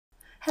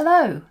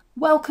Hello,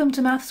 welcome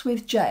to Maths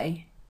with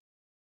Jay.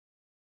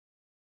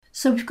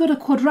 So we've got a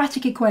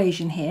quadratic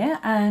equation here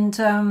and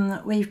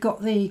we've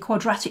got the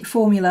quadratic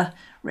formula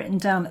written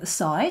down at the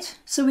side.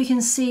 So we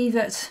can see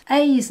that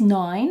A is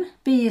 9,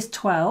 B is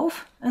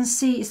 12 and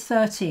C is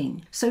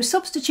 13. So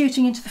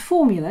substituting into the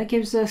formula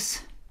gives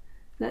us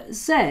that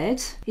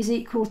Z is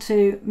equal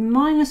to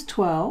minus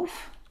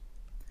 12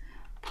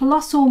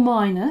 plus or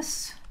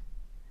minus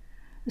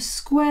the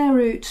square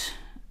root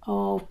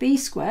of b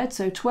squared,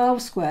 so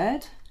 12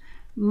 squared,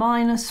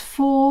 minus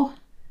 4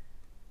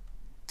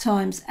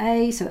 times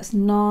a, so that's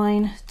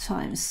 9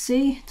 times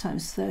c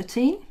times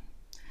 13,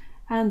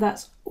 and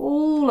that's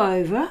all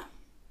over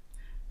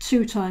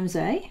 2 times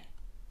a,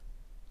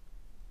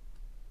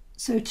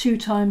 so 2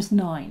 times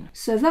 9.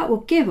 So that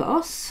will give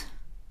us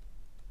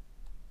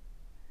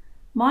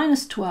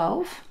minus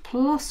 12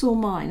 plus or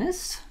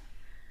minus.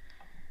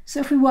 So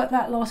if we work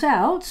that lot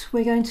out,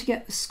 we're going to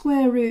get the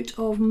square root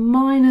of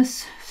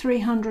minus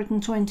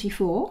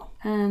 324,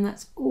 and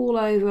that's all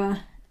over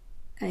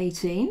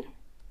 18.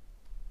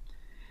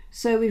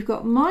 So we've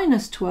got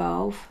minus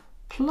 12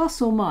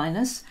 plus or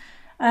minus.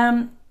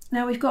 Now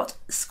we've got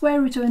square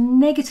root of a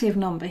negative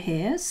number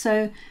here,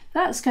 so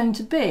that's going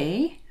to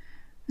be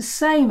the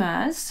same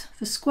as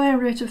the square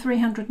root of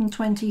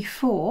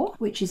 324,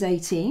 which is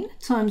 18,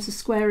 times the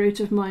square root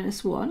of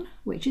minus 1,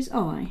 which is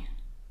I.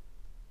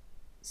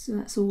 So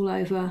that's all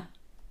over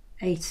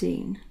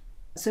 18.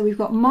 So we've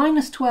got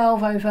minus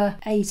 12 over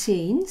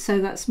 18, so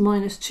that's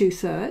minus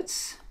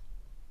 2/3.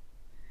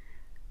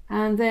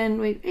 And then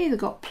we've either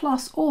got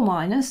plus or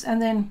minus, and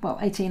then, well,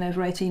 18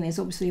 over 18 is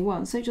obviously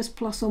 1, so just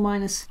plus or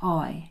minus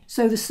I.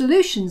 So the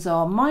solutions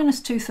are minus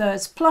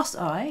 2/3 plus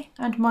I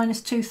and minus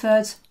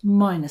 2/3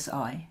 minus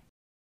I.